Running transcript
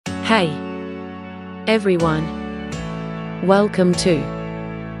Hey everyone, welcome to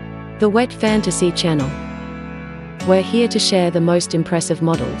the Wet Fantasy channel. We're here to share the most impressive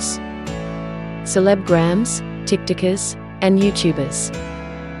models, celebgrams, TikTokers, and YouTubers.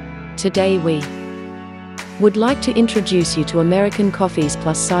 Today we would like to introduce you to American Coffee's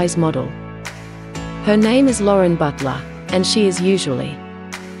plus-size model. Her name is Lauren Butler, and she is usually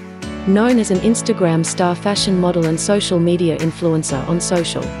known as an Instagram star, fashion model, and social media influencer on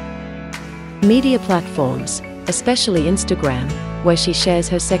social media platforms, especially Instagram, where she shares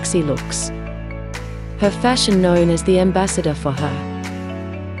her sexy looks. Her fashion, known as the ambassador for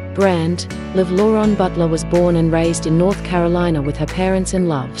her brand, Lauren Butler, was born and raised in North Carolina with her parents and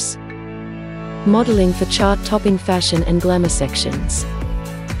loves modeling for chart-topping fashion and glamour sections.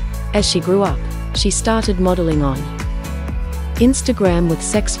 As she grew up, she started modeling on Instagram with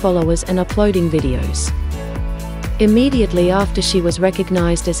sex followers and uploading videos. Immediately after she was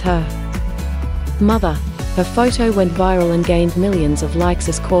recognized as her mother, her photo went viral and gained millions of likes,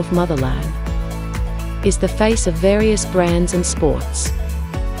 as Korf Motherland is the face of various brands and sports.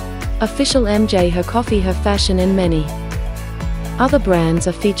 Official MJ, her coffee, her fashion, and many other brands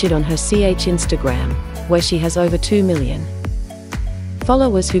are featured on her CH Instagram, where she has over 2 million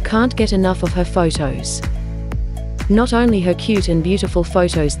followers who can't get enough of her photos. Not only her cute and beautiful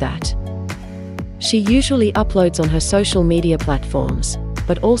photos that she usually uploads on her social media platforms,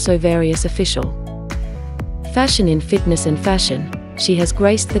 but also various official fashion in fitness and fashion. She has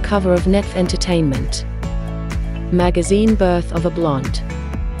graced the cover of Net Entertainment magazine, Birth of a Blonde.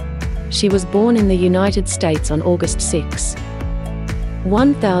 She was born in the United States on August 6,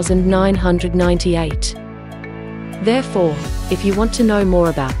 1998. Therefore, if you want to know more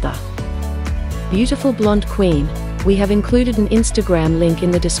about the beautiful blonde queen, we have included an Instagram link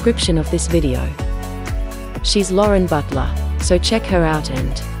in the description of this video. She's Lauren Butler, so check her out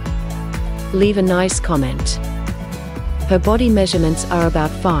and leave a nice comment. Her body measurements are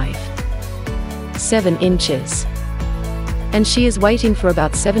about 5'7" inches. And she is waiting for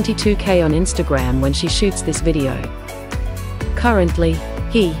about 72K on Instagram when she shoots this video. Currently,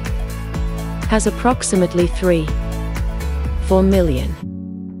 he has approximately 3.4 million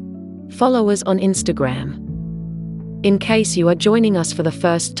followers on Instagram. In case you are joining us for the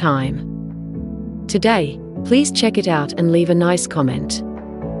first time today, please check it out and leave a nice comment.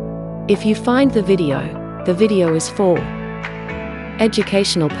 If you find the video is for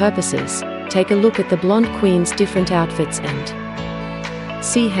educational purposes, take a look at the blonde queen's different outfits and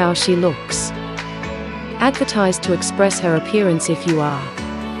see how she looks. Advertised to express her appearance. If you are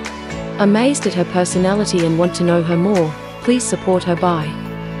amazed at her personality and want to know her more, please support her by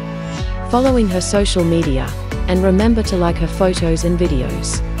following her social media, and remember to like her photos and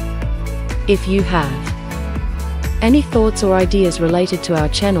videos. If you have any thoughts or ideas related to our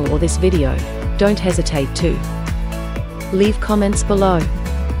channel or this video, don't hesitate to leave comments below.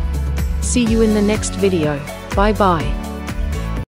 See you in the next video. Bye bye.